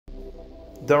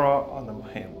Dara Adam,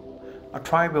 a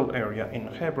tribal area in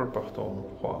Khyber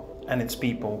Pakhtunkhwa, and its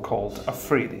people called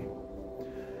Afridi.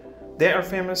 They are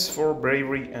famous for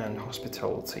bravery and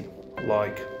hospitality.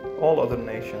 Like all other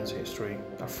nations' history,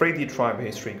 Afridi tribe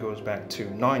history goes back to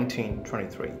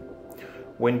 1923,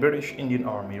 when British Indian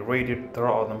Army raided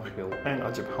Dara Adam Khel and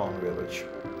Adam Khel village.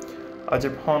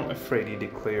 Adam Khel Afridis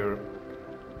declared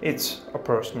it's a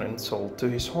personal insult to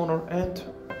his honor and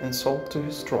insult to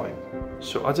his tribe.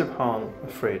 So Adam Khel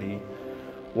Afridis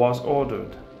was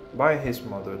ordered by his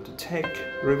mother to take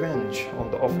revenge on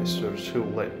the officers who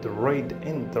led the raid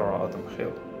in Dara Adam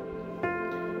Khel.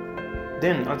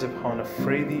 Then Adam Khel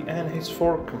Afridis and his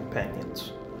 4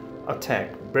 companions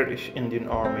attacked British Indian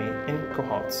Army in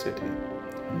Khasadar city.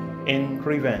 In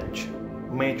revenge,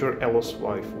 Major Ellis'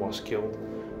 wife was killed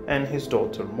and his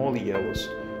daughter Molly Ellis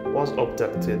was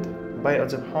abducted by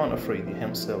Adam Khel Afridis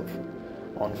himself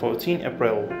on 14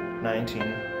 April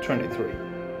 1923.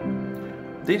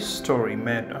 This story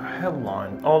made a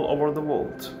headline all over the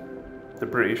world. The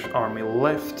British Army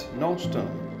left no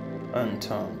stone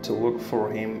unturned to look for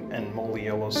him and Molly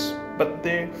Ellis, but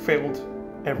they failed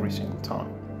every single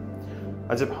time.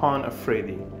 Adam Khel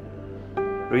Afridis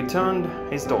returned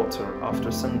his daughter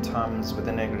after some time with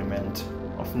an agreement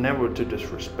of never to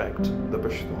disrespect the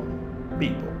Pashtun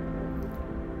people.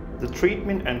 The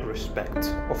treatment and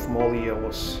respect of Molly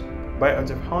Ellis by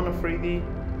Adam Khel Afridis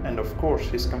and of course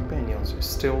his companions is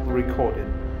still recorded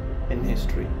in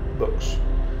history books.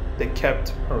 They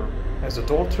kept her as a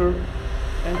daughter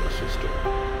and a sister.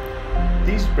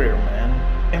 This brave man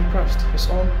impressed his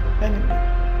own enemy.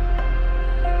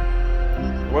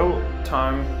 Well,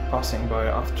 time passing by,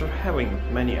 after having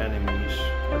many enemies,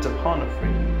 Adam Khel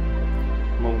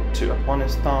Afridis moved to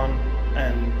Afghanistan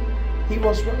and he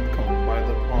was welcomed by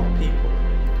the Afghan people.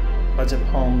 Adam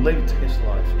Khel lived his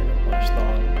life in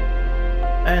Afghanistan,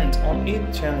 and on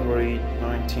 8 January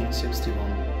 1961,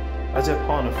 Adam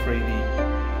Khel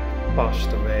Afridis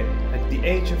passed away at the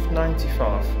age of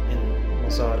 95 in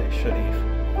Mazar Sharif,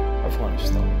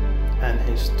 Afghanistan, and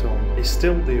his tomb is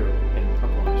still there in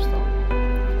Afghanistan.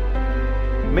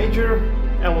 Major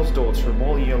Ellis' daughter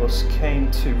Molly Ellis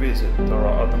came to visit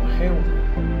Dara Adam Khel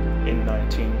in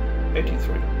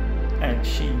 1983, and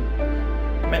she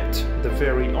met the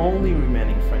very only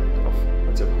remaining friend of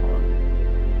Adam Khel,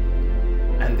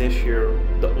 and they share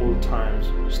the old times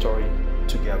story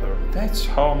together. That's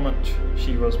how much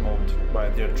she was moved by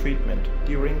their treatment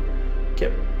during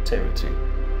captivity.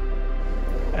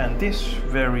 And this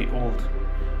very old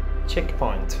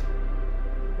checkpoint,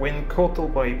 when Kotal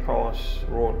Bypass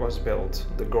Road was built,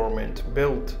 the government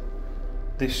built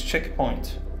this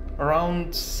checkpoint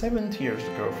around 70 years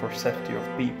ago for safety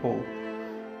of people,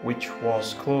 which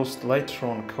was closed later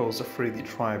on because the Afridi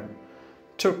tribe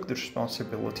took the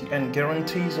responsibility and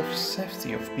guarantees of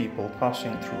safety of people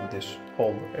passing through this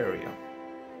whole area.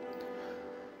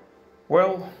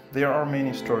 Well, there are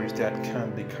many stories that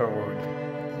can be covered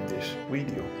in this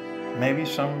video. Maybe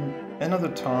another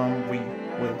time we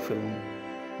will film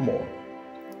more.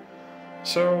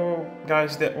 So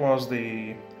guys, that was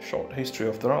the short history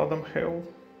of Dara Adam Khel.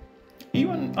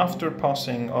 Even after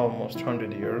passing almost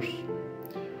 100 years,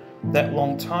 that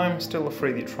long time, still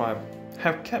Afridi tribe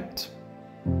have kept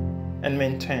and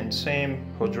maintained same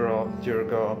hujra,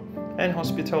 jirga and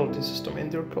hospitality system in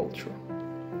their culture.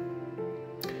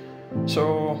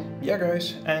 So yeah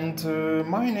guys, and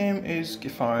my name is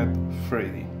Khasadar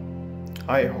Afridis.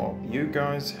 I hope you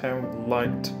guys have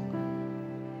liked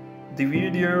the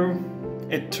video.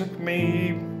 It took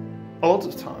me a lot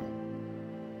of time,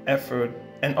 effort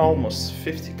and almost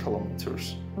 50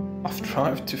 kilometers of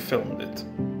drive to film it.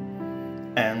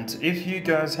 And if you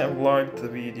guys have liked the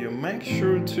video, make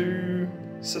sure to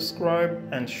subscribe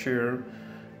and share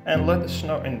and let us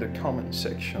know in the comment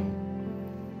section.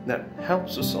 That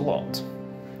helps us a lot.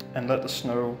 And let us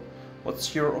know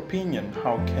what's your opinion,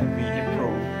 how can we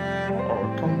improve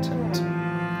our content.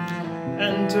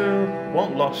 And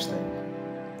one last thing,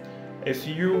 if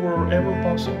you were ever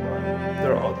passing by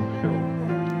Dara Adam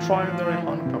Khel, try the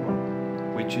Rehan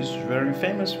kebab, which is very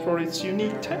famous for its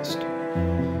unique taste.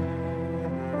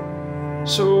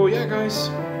 So yeah guys,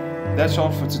 that's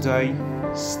all for today.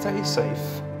 Stay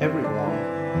safe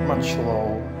everyone, much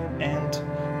love and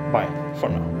bye for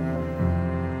now.